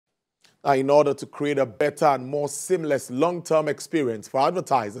In order to create a better and more seamless long-term experience for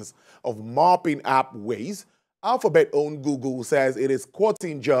advertisers of mapping app Waze, Alphabet-owned Google says it is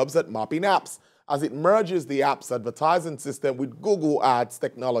quoting jobs at mapping apps as it merges the app's advertising system with Google Ads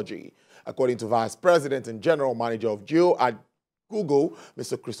technology. According to Vice President and General Manager of Geo at Google,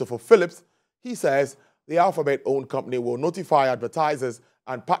 Mr. Christopher Phillips, he says the Alphabet-owned company will notify advertisers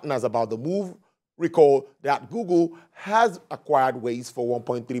and partners about the move. Recall that Google has acquired Waze for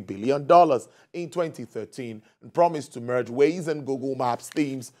 $1.3 billion in 2013 and promised to merge Waze and Google Maps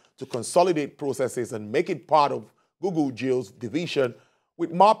teams to consolidate processes and make it part of Google Geo's division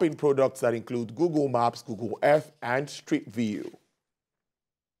with mapping products that include Google Maps, Google Earth, and Street View.